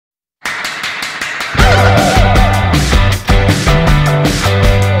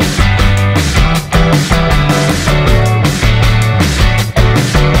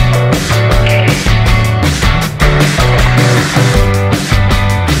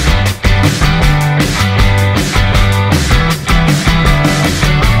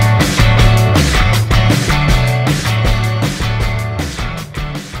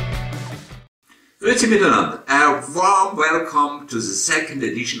welcome to the second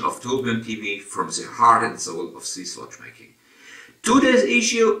edition of Tourbillon TV from the heart and soul of Swiss watchmaking. Today's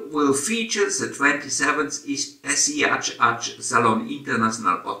issue will feature the 27th SIHH Salon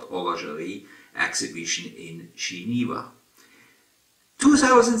International Haute Horlogerie exhibition in Geneva.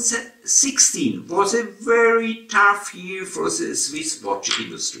 2016 was a very tough year for the Swiss watch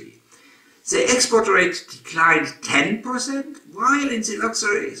industry. The export rate declined 10%, while in the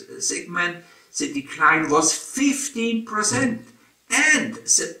luxury segment the decline was 15%. And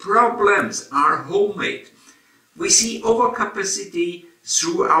the problems are homemade. We see overcapacity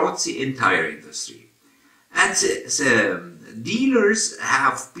throughout the entire industry. And the dealers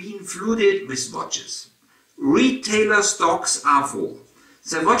have been flooded with watches. Retailer stocks are full.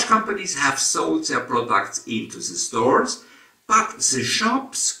 The watch companies have sold their products into the stores, but the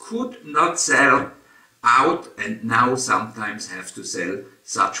shops could not sell out and now sometimes have to sell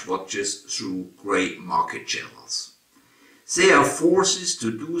such watches through grey market channels. They are forced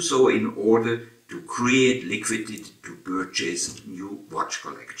to do so in order to create liquidity to purchase new watch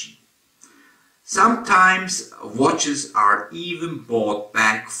collection. Sometimes watches are even bought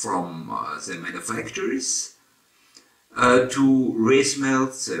back from the manufacturers to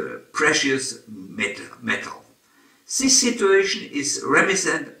resmelt the precious metal. This situation is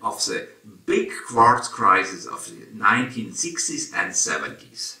reminiscent of the big quartz crisis of the 1960s and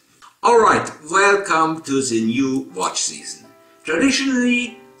 70s. Alright, welcome to the new watch season.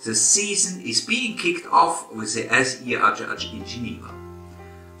 Traditionally, the season is being kicked off with the SIHH in Geneva.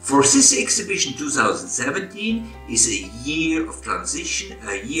 For this exhibition 2017 is a year of transition,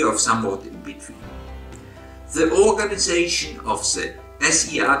 a year of somewhat in between. The organization of the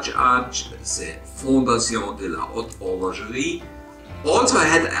SIHH, the Fondation de la Haute Horlogerie, also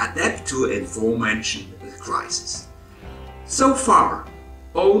had adapted to the aforementioned crisis. So far,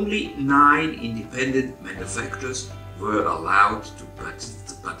 only 9 independent manufacturers were allowed to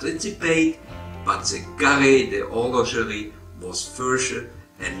participate, but the Carré de Horlogerie was further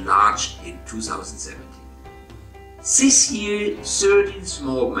enlarged in 2017. This year, 13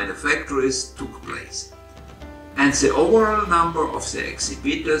 small manufacturers took place, and the overall number of the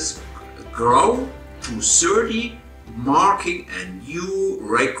exhibitors grew to 30, marking a new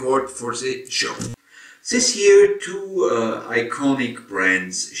record for the show. This year, 2 iconic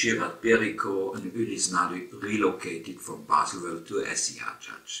brands, Girard-Perregaux and Ulysse Nardin, relocated from Baselworld to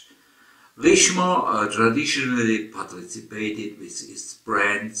SIHH. Richemont traditionally participated with its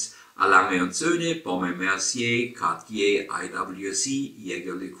brands A. Lange & Söhne, Baume & Mercier, Cartier, IWC,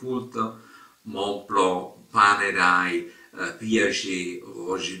 Jaeger-LeCoultre, Montblanc, Panerai, Piaget,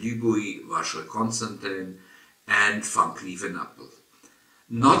 Roger Dubuis, Vacheron Constantin and Van Cleef & Arpels.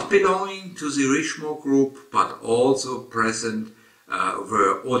 Not belonging to the Richemont group, but also present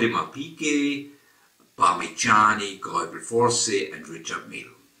were Audemars Piguet, Parmigiani, Greubel Forsey and Richard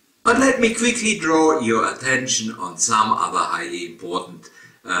Mille. But let me quickly draw your attention on some other highly important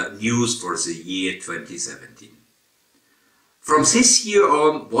news for the year 2017. From this year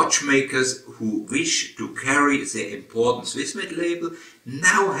on, watchmakers who wish to carry the important Swissmade label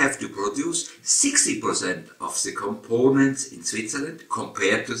now have to produce 60% of the components in Switzerland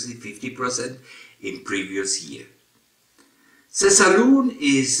compared to the 50% in previous year. The Salon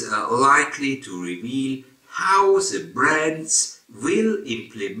is likely to reveal how the brands will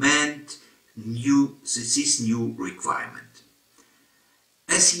implement this new requirement.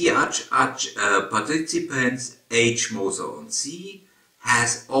 SIHH participants H. Moser & C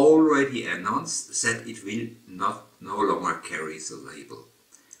has already announced that it will no longer carry the label.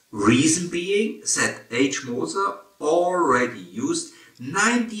 Reason being that H. Moser already used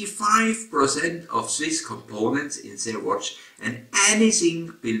 95% of Swiss components in their watch, and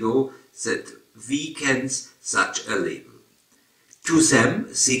anything below that weakens such a label. To them,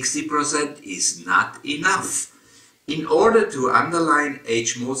 60% is not enough. In order to underline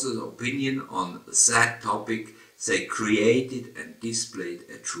H. Moser's opinion on that topic, they created and displayed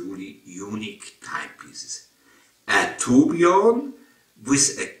a truly unique timepiece. A tourbillon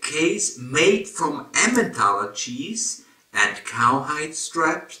with a case made from Emmentaler cheese and cowhide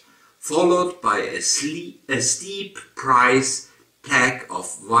straps, followed by a steep price tag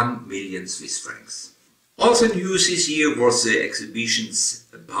of 1 million Swiss francs. Also new this year was the exhibition's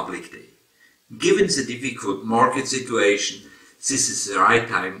public day. Given the difficult market situation, this is the right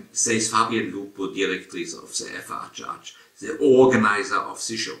time, says Fabienne Lupo, directrice of the SIHH, the organizer of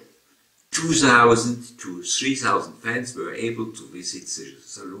the show. 2,000 to 3,000 fans were able to visit the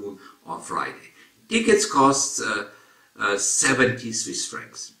Salon on Friday. Tickets cost 70 Swiss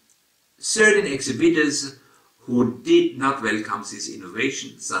francs. Certain exhibitors who did not welcome this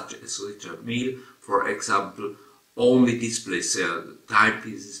innovation, such as Richard Mille, for example, only display their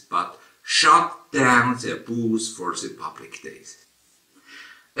timepieces but shut down their booths for the public days.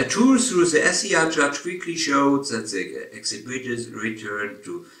 A tour through the SIHH quickly showed that the exhibitors returned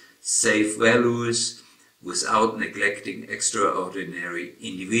to safe values without neglecting extraordinary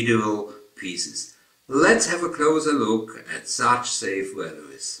individual pieces. Let's have a closer look at such safe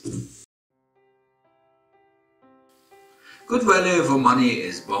values. Good value for money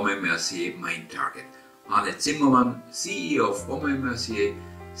is Baume & Mercier main target. Arne Zimmermann, CEO of Baume & Mercier,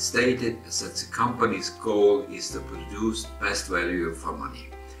 stated that the company's goal is to produce best value for money.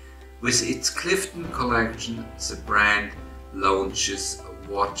 With its Clifton collection, the brand launches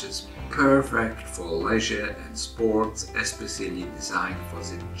watches perfect for leisure and sports, especially designed for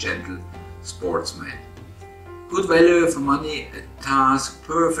the gentle sportsman. Good value for money, a task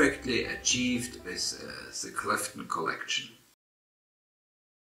perfectly achieved with the Clifton collection.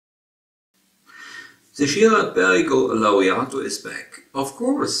 The Girard-Perregaux Laureato is back. Of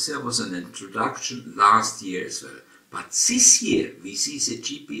course, there was an introduction last year as well, but this year we see the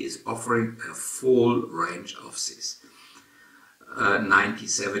GP is offering a full range of this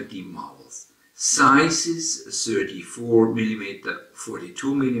 90-70 models. Sizes 34mm,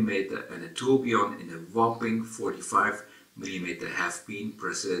 42mm and a tourbillon in a whopping 45mm have been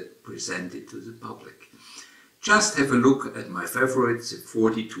presented to the public. Just have a look at my favorite, the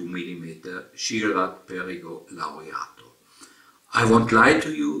 42mm Girard-Perregaux Laureato. I won't lie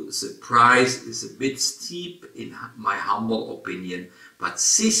to you, the price is a bit steep in my humble opinion, but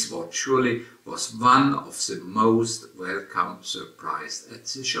this watch surely was one of the most welcome surprises at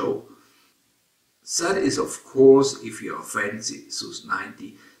the show. That is of course if you are fancy those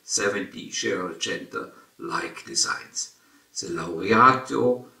 90-70 Girard-like designs. The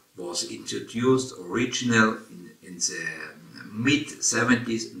Laureato was introduced originally in the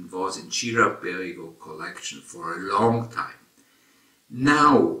mid-70s and was in Girard-Perregaux collection for a long time.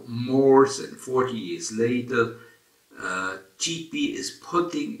 Now, more than 40 years later, GP is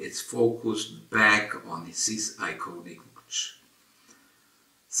putting its focus back on this iconic watch.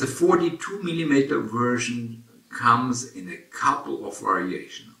 The 42mm version comes in a couple of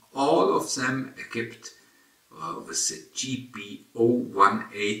variations, all of them equipped with the GP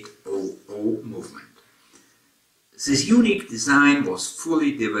 01800 movement. This unique design was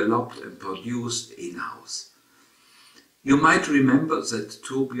fully developed and produced in-house. You might remember that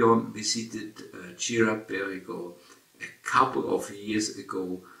Tourbillon visited Girard-Perregaux a couple of years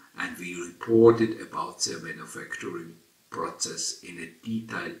ago and we reported about their manufacturing process in a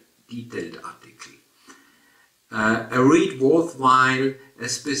detailed article. A read worthwhile,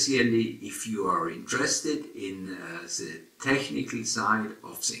 especially if you are interested in the technical side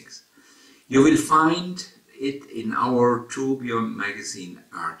of things. You will find it in our Tourbillon magazine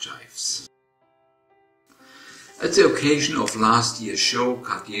archives. At the occasion of last year's show,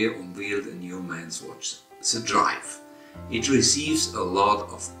 Cartier unveiled a new men's watch, the Drive. It receives a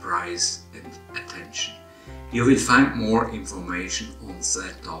lot of praise and attention. You will find more information on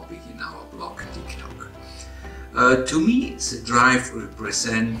that topic in our blog TikTok. To me, the Drive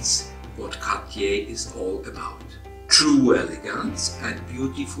represents what Cartier is all about. True elegance and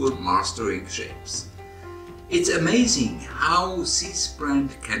beautiful mastering shapes. It's amazing how this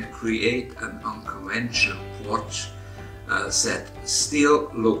brand can create an unconventional watch that still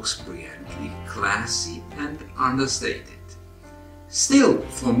looks brilliantly classy and understated. Still,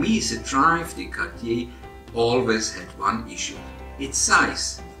 for me, the Drive de Cartier always had one issue: its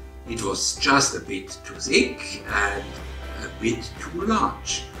size. It was just a bit too thick and a bit too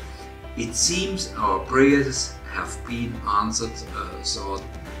large. It seems our prayers have been answered,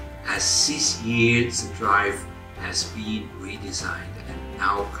 as this year the Drive has been redesigned and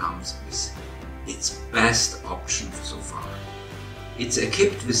now comes with its best option so far. It's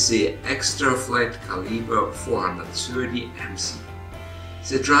equipped with the extra flat caliber 430 MC.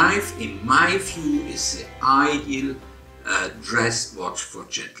 The Drive, in my view, is the ideal dress watch for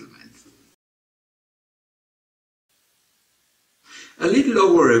gentlemen. A little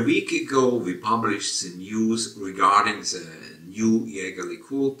over a week ago we published the news regarding the new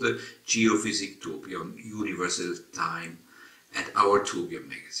Jägerlich-Kulte Geophysic Tourbillon Universal Time at our Tourbillon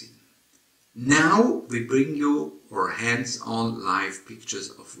magazine. Now we bring you our hands-on live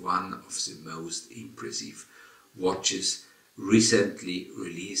pictures of one of the most impressive watches recently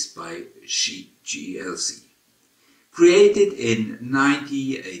released by GLC. Created in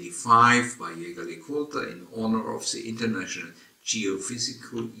 1985 by Jägerlich-Kulte in honor of the International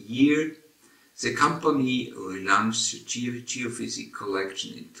Geophysical Year, the company relaunched the Geophysic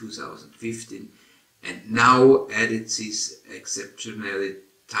collection in 2015 and now added this exceptional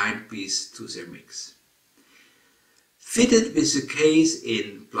timepiece to their mix. Fitted with a case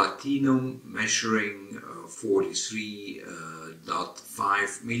in platinum measuring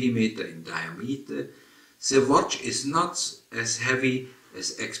 43.5 mm in diameter, the watch is not as heavy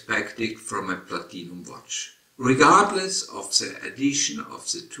as expected from a platinum watch. Regardless of the addition of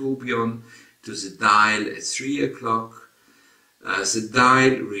the tourbillon to the dial at 3 o'clock, the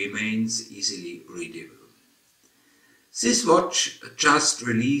dial remains easily readable. This watch, just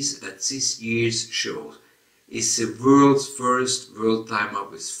released at this year's show, is the world's first world timer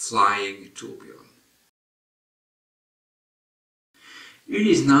with flying tourbillon.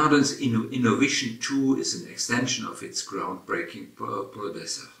 Ulysse Nardon's Innovation 2 is an extension of its groundbreaking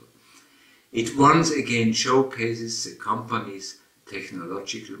predecessor. It once again showcases the company's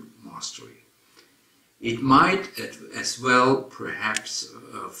technological mastery. It might as well perhaps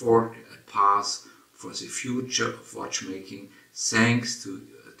afford a path for the future of watchmaking thanks to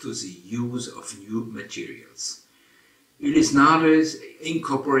the use of new materials. Ulysse Nardon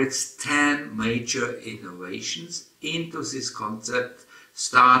incorporates 10 major innovations into this concept,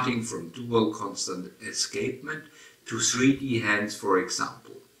 starting from dual constant escapement to 3D hands, for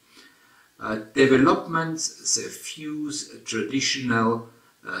example. Developments that fuse traditional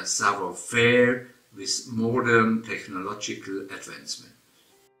savoir-faire with modern technological advancement.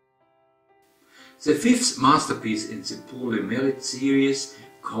 The fifth masterpiece in the Pour-le-Mérite series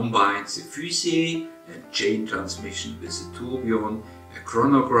combines the fusée and chain transmission with a tourbillon, a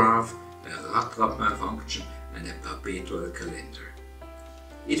chronograph, a rattrapement function and a perpetual calendar.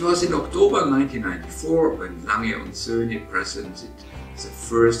 It was in October 1994 when Lange & Söhne presented the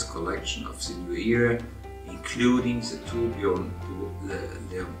first collection of the new era, including the tourbillon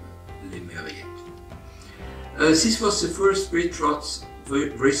Pour-le-Mérite. This was the first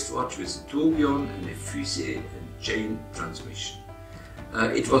wristwatch with a tourbillon and a fusée and chain transmission.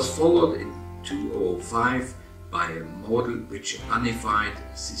 It was followed in 2005 by a model which unified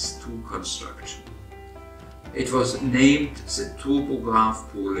these two constructions. It was named the Turbograph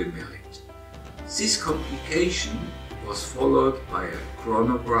Pour-le-Mérite. This complication was followed by a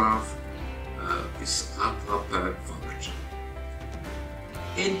chronograph with rattrapper function.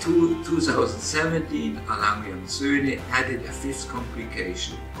 In 2017, Lange & Söhne added a fifth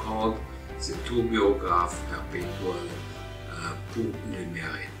complication called the Tourbillograph Perpetual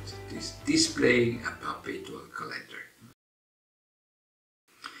Pour-le-Mérite, displaying a perpetual calendar.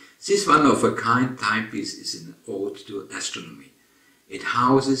 This one-of-a-kind timepiece is an ode to astronomy. It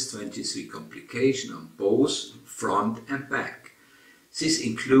houses 23 complications on both front and back. This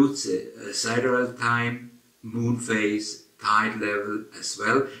includes the sidereal time, moon phase, tide level, as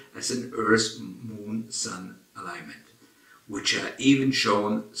well as an Earth-Moon-Sun alignment, which are even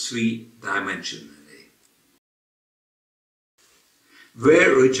shown three-dimensionally.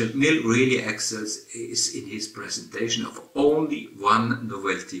 Where Richard Mille really excels is in his presentation of only one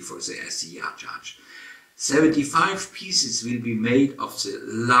novelty for the SIHH. 75 pieces will be made of the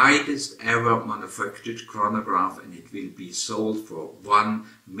lightest ever manufactured chronograph, and it will be sold for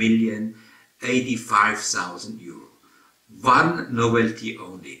 €1,085,000. One novelty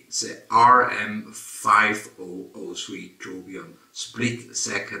only, the RM5003 tourbillon split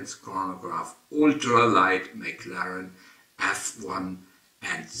seconds chronograph ultralight McLaren F1,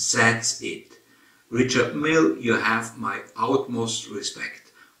 and that's it. Richard Mille, you have my utmost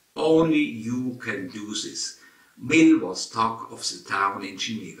respect. Only you can do this. Mille was talk of the town in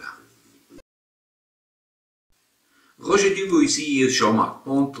Geneva. Roger Dubois CEO Jean-Marc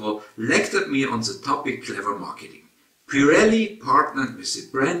Pontreau lectured me on the topic clever marketing. Pirelli partnered with the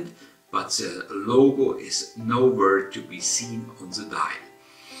brand, but the logo is nowhere to be seen on the dial.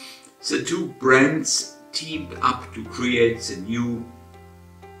 The two brands teamed up to create the new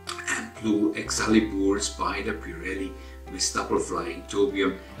and blue Excalibur Spider Pirelli with double flying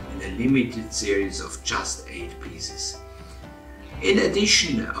tourbillon in a limited series of just 8 pieces. In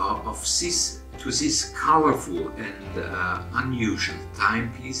addition to this colorful and unusual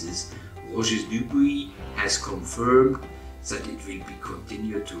timepieces, Roger Dubois has confirmed that it will be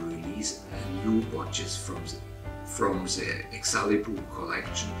continued to release new watches from the Excalibur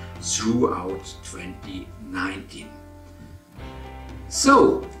collection throughout 2019.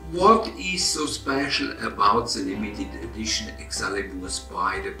 So, what is so special about the limited edition Excalibur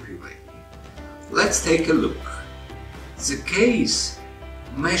Spider Pirelli? Let's take a look. The case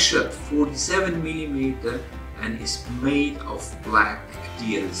measured 47 mm and is made of black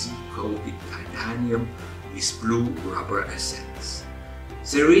DLC coated titanium with blue rubber accents.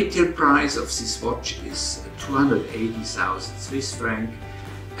 The retail price of this watch is 280,000 Swiss francs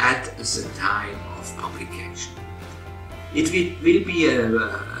at the time of publication. It will be a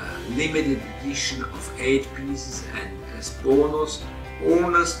limited edition of 8 pieces and As bonus,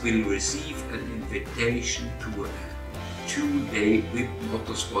 owners will receive an invitation to a 2-day VIP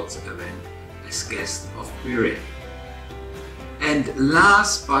motorsports event as guest of Pirelli. And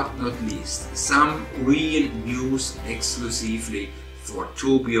last but not least, some real news exclusively for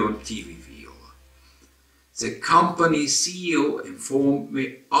Tourbillon TV viewer. The company CEO informed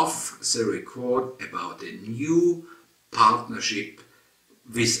me off the record about a new partnership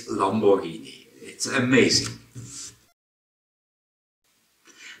with Lamborghini. It's amazing.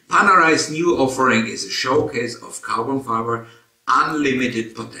 Panerai's new offering is a showcase of carbon fiber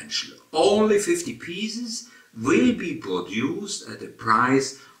unlimited potential. Only 50 pieces will be produced at a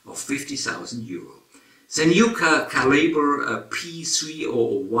price of 50,000 euro. The new caliber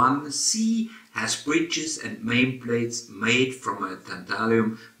P301C has bridges and main plates made from a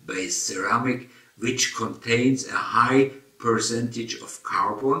tantalum-based ceramic which contains a high percentage of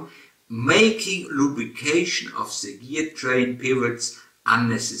carbon, making lubrication of the gear train pivots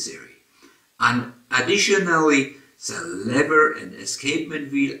unnecessary. And additionally, the lever and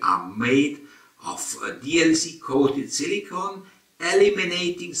escapement wheel are made of DLC-coated silicone,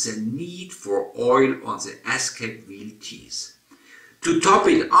 eliminating the need for oil on the escape wheel teeth. To top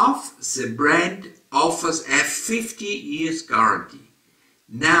it off, the brand offers a 50 years guarantee.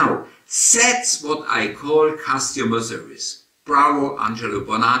 Now, that's what I call customer service. Bravo, Angelo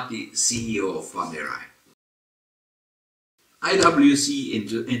Bonatti, CEO of Panerai. IWC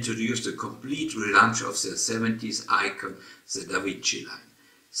introduced a complete relaunch of their 70s icon, the Da Vinci line.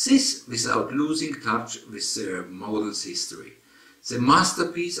 This without losing touch with their model's history. The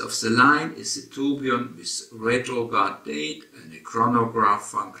masterpiece of the line is the tourbillon with retrograde date and a chronograph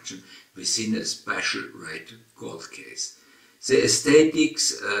function within a special red gold case. The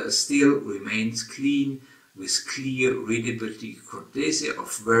aesthetics still remains clean, with clear readability courtesy of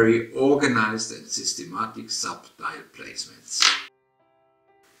very organized and systematic subdial placements.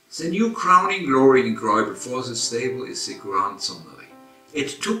 The new crowning glory in Gräuble for the stable is the Grand Sonnerie.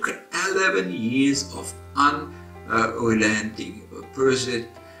 It took 11 years of unrelenting pursuit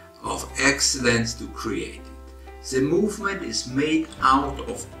of excellence to create it. The movement is made out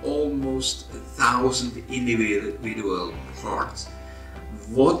of almost 1,000 individual parts.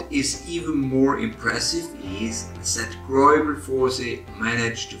 What is even more impressive is that Gräuble Force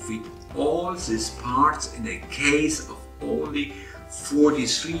managed to fit all these parts in a case of only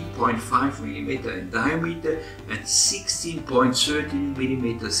 43.5 mm in diameter and 16.13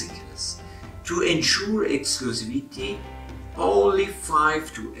 mm thickness. To ensure exclusivity, only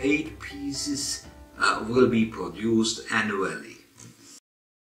 5 to 8 pieces will be produced annually.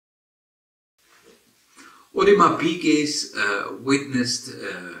 Audemars Piguet witnessed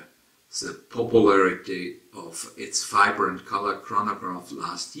the popularity of its vibrant color chronograph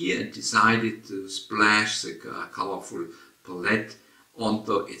last year and decided to splash the colorful palette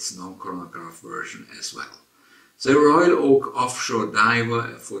onto its non-chronograph version as well. The Royal Oak Offshore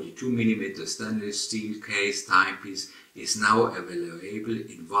Diver, a 42 mm stainless steel case timepiece, is now available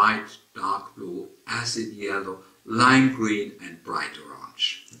in white, dark blue, acid yellow, lime green and bright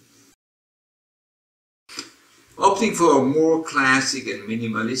orange. Opting for a more classic and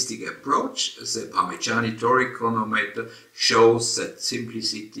minimalistic approach, the Parmigiani Tori chronometer shows that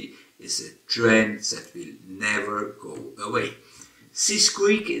simplicity is a trend that will never go away. This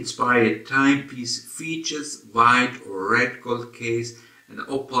Greek-inspired timepiece features white or red gold case, an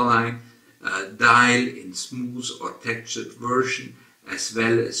opaline dial in smooth or textured version, as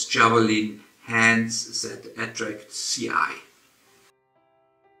well as javelin hands that attract the eye.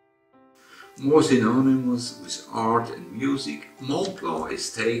 More synonymous with art and music, Montblanc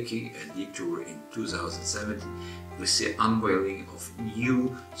is taking a detour in 2017 with the unveiling of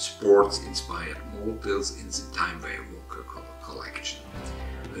new sports-inspired models in the Timeway Walker collection.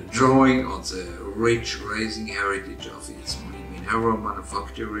 Drawing on the rich racing heritage of its Minerva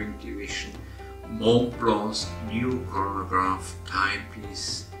manufacturing division, Montblanc's new chronograph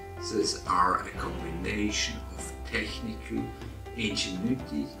timepieces are a combination of technical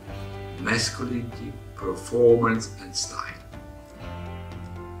ingenuity, masculinity, performance and style.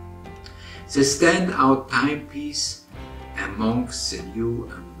 The standout timepiece amongst the new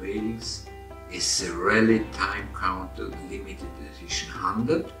unveilings is the Rally Time Counter Limited Edition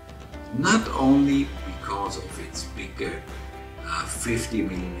 100, not only because of its bigger 50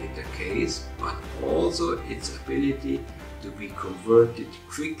 mm case, but also its ability to be converted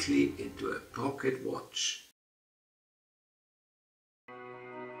quickly into a pocket watch.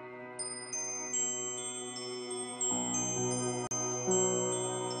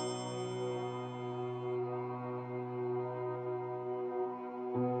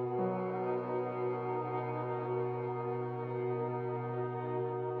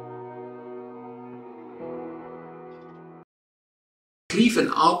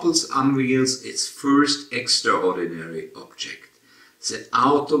 Apples unveils its first extraordinary object, the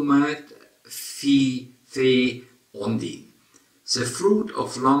automate Fee Ondine, the fruit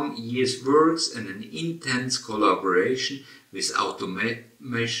of long years' works and an intense collaboration with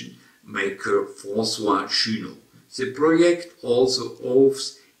automation maker François Junot. The project also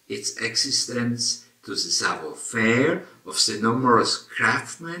owes its existence to the savoir-faire of the numerous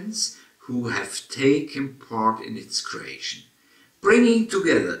craftsmen who have taken part in its creation. Bringing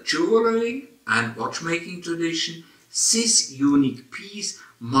together jewelry and watchmaking tradition, this unique piece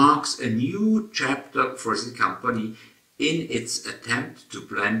marks a new chapter for the company in its attempt to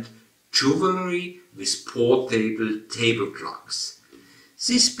blend jewelry with portable table clocks.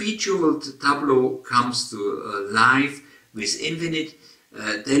 This bejeweled tableau comes to life with infinite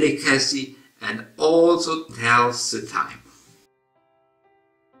delicacy and also tells the time.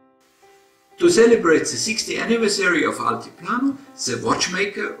 To celebrate the 60th anniversary of Altiplano, the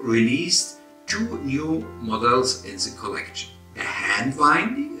watchmaker released two new models in the collection, a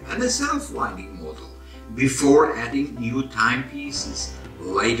hand-winding and a self-winding model, before adding new timepieces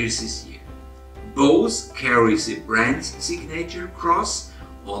later this year. Both carry the brand's signature cross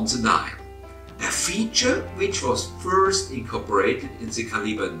on the dial, a feature which was first incorporated in the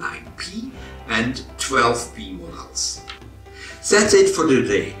caliber 9P and 12P models. That's it for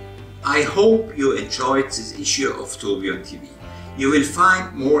today. I hope you enjoyed this issue of Tourbillon TV. You will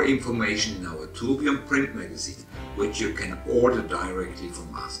find more information in our Tourbillon print magazine, which you can order directly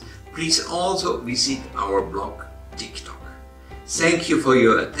from us. Please also visit our blog TikTok. Thank you for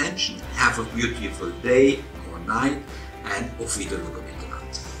your attention, have a beautiful day or night, and auf Wiedersehen.